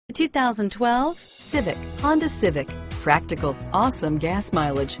2012 Civic, Honda Civic. Practical, awesome gas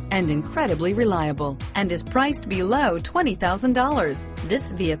mileage, and incredibly reliable, and is priced below $20,000. This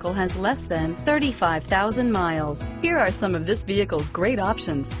vehicle has less than 35,000 miles. Here are some of this vehicle's great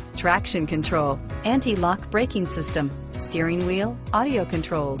options: traction control, anti-lock braking system, steering wheel audio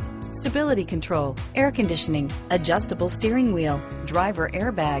controls, stability control, air conditioning, adjustable steering wheel, driver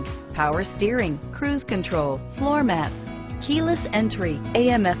airbag, power steering, cruise control, floor mats, keyless entry,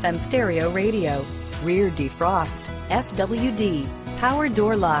 AM/FM stereo radio, rear defrost, FWD, power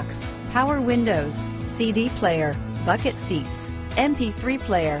door locks, power windows, CD player, bucket seats, MP3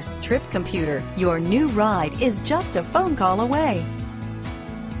 player, trip computer. Your new ride is just a phone call away.